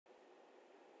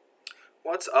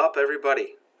What's up,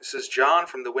 everybody? This is John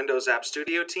from the Windows App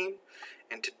Studio team,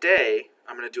 and today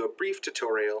I'm going to do a brief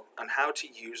tutorial on how to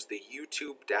use the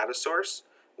YouTube data source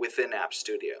within App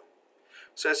Studio.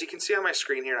 So as you can see on my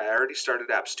screen here, I already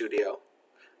started App Studio.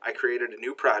 I created a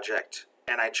new project,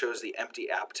 and I chose the empty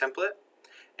app template.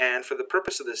 And for the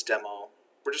purpose of this demo,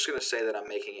 we're just going to say that I'm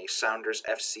making a Sounders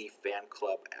FC fan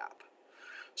club app.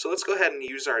 So let's go ahead and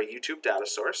use our YouTube data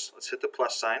source. Let's hit the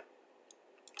plus sign.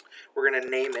 We're going to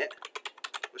name it.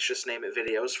 Let's just name it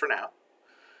videos for now.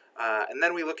 And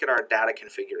then we look at our data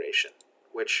configuration,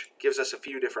 which gives us a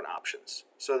few different options.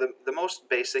 So the most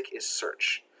basic is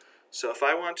search. So if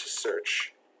I want to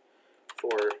search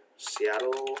for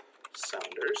Seattle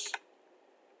Sounders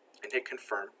and hit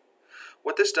confirm,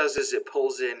 what this does is it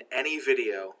pulls in any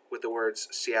video with the words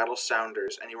Seattle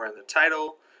Sounders anywhere in the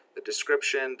title, the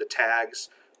description, the tags.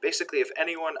 Basically, if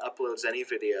anyone uploads any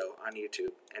video on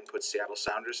YouTube and puts Seattle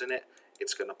Sounders in it,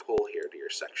 it's going to pull here to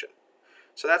your section.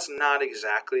 So that's not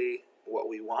exactly what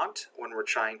we want when we're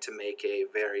trying to make a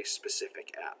very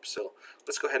specific app. So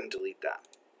let's go ahead and delete that.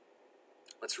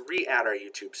 Let's re-add our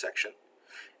YouTube section.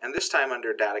 And this time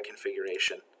under data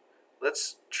configuration,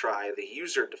 let's try the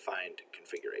user-defined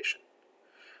configuration.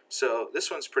 So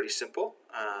this one's pretty simple.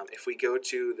 If we go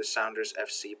to the Sounders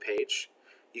FC page,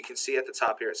 you can see at the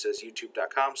top here it says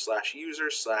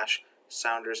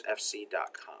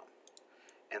youtube.com/user/soundersfc.com.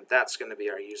 And that's going to be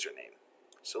our username.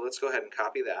 So let's go ahead and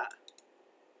copy that.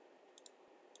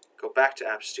 Go back to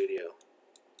App Studio,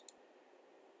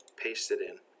 paste it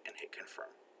in, and hit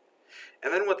confirm.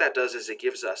 And then what that does is it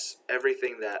gives us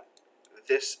everything that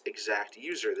this exact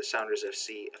user, the Sounders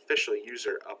FC official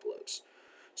user, uploads.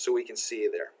 So we can see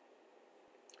there.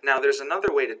 Now there's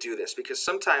another way to do this, because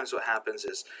sometimes what happens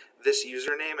is this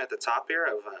username at the top here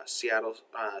of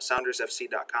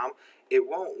soundersfc.com, it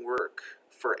won't work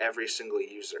for every single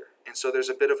user. And so there's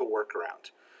a bit of a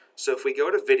workaround. So if we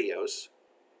go to videos,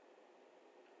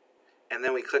 and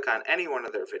then we click on any one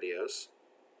of their videos,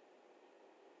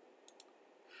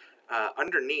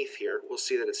 underneath here we'll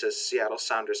see that it says Seattle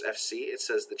Sounders FC. It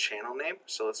says the channel name,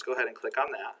 so let's go ahead and click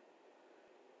on that.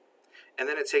 And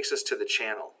then it takes us to the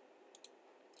channel.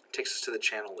 It takes us to the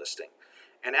channel listing.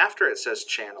 And after it says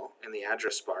channel in the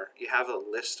address bar, you have a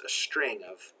string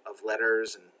of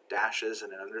letters and dashes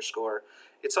and an underscore.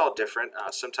 It's all different.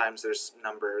 Sometimes there's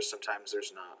numbers, sometimes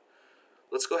there's not.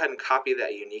 Let's go ahead and copy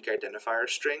that unique identifier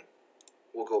string.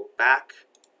 We'll go back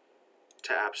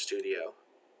to App Studio,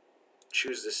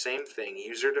 choose the same thing,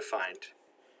 user defined,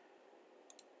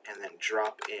 and then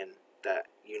drop in that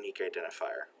unique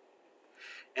identifier.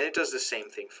 And it does the same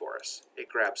thing for us. It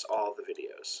grabs all the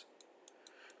videos.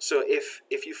 So if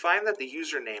you find that the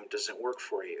username doesn't work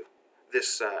for you,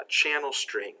 this channel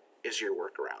string is your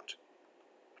workaround.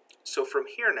 So from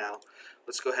here now,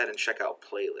 let's go ahead and check out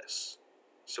playlists.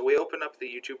 So we open up the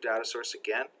YouTube data source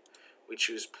again. We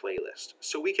choose playlist.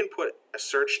 So we can put a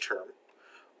search term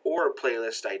or a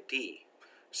playlist ID.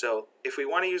 So if we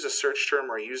want to use a search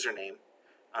term or a username,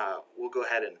 we'll go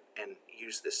ahead and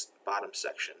use this bottom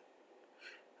section.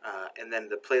 And then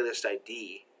the playlist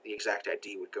ID, the exact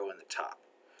ID, would go in the top.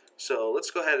 So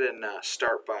let's go ahead and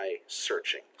start by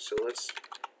searching. So let's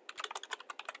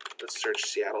search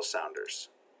Seattle Sounders.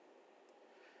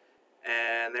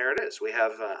 And there it is. We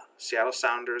have Seattle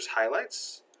Sounders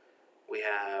highlights. We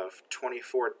have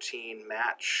 2014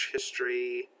 match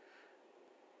history,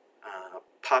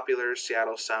 popular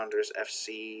Seattle Sounders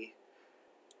FC.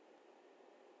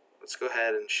 Let's go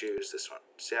ahead and choose this one,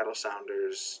 Seattle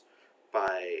Sounders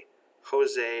by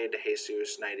Jose de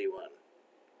Jesus 91.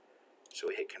 So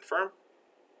we hit confirm,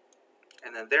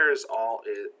 and then there is all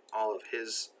of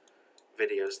his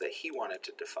videos that he wanted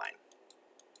to define.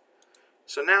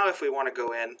 So now if we want to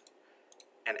go in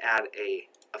and add a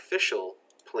official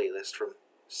playlist from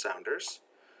Sounders,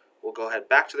 we'll go ahead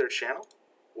back to their channel,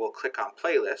 we'll click on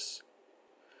playlists,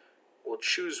 we'll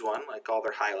choose one like all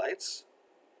their highlights,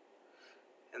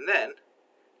 and then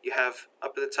you have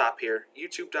up at the top here,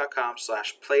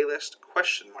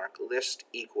 youtube.com/playlist?list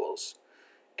equals,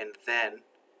 and then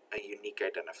a unique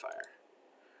identifier.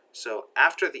 So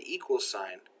after the equal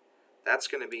sign, that's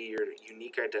going to be your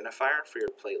unique identifier for your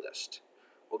playlist.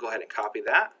 We'll go ahead and copy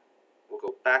that. We'll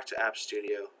go back to App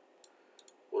Studio.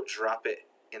 We'll drop it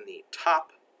in the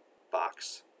top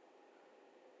box,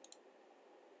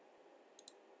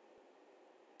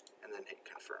 and then hit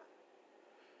confirm.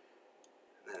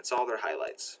 And then it's all their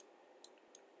highlights.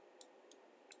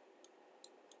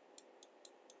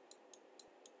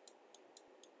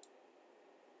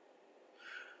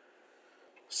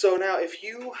 So now if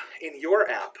you, in your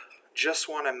app, just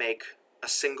want to make a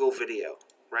single video,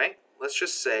 right? Let's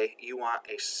just say you want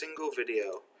a single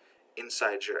video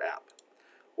inside your app.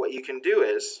 What you can do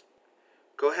is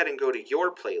go ahead and go to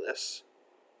your playlists,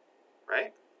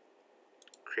 right?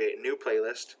 Create a new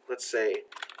playlist. Let's say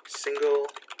single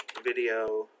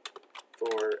video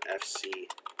for FC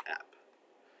app,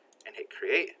 and hit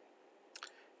create.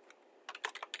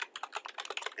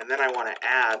 And then I want to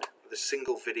add the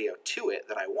single video to it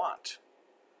that I want.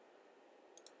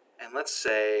 And let's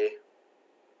say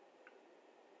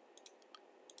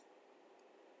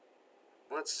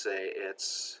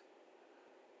it's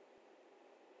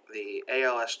the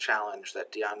ALS challenge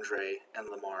that DeAndre and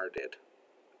Lamar did.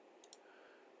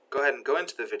 Go ahead and go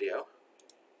into the video.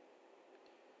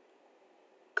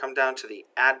 Come down to the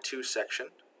Add To section.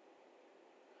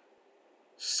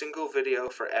 Single video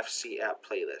for FC app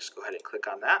playlist. Go ahead and click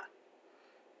on that.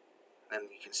 And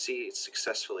you can see it's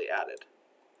successfully added.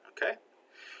 Okay?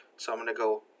 So I'm going to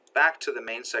go back to the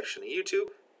main section of YouTube.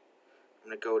 I'm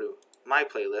going to go to My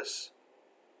Playlists.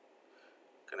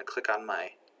 I'm going to click on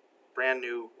my brand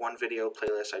new one video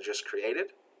playlist I just created.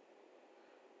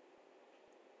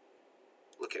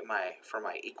 Look at for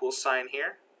my equal sign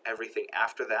here. Everything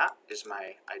after that is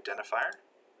my identifier.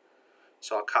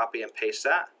 So I'll copy and paste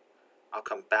that. I'll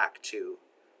come back to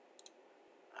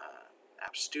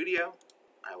App Studio.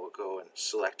 I will go and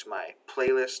select my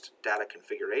playlist data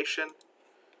configuration.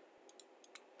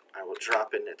 I will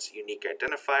drop in its unique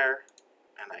identifier,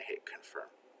 and I hit confirm.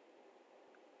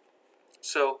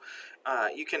 So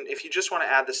you can, if you just want to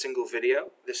add the single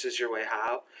video, this is your way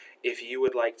how. If you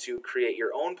would like to create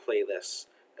your own playlists,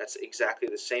 that's exactly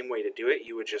the same way to do it.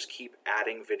 You would just keep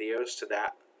adding videos to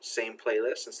that same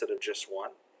playlist instead of just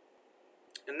one.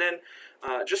 And then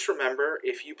just remember,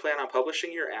 if you plan on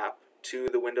publishing your app to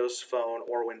the Windows Phone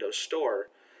or Windows Store,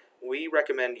 we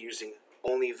recommend using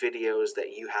only videos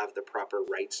that you have the proper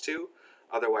rights to.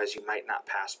 Otherwise, you might not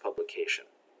pass publication.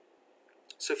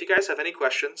 So if you guys have any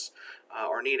questions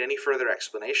or need any further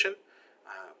explanation,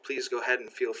 please go ahead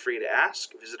and feel free to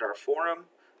ask. Visit our forum,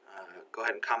 go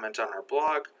ahead and comment on our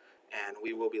blog, and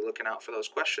we will be looking out for those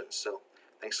questions. So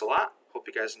thanks a lot. Hope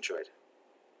you guys enjoyed.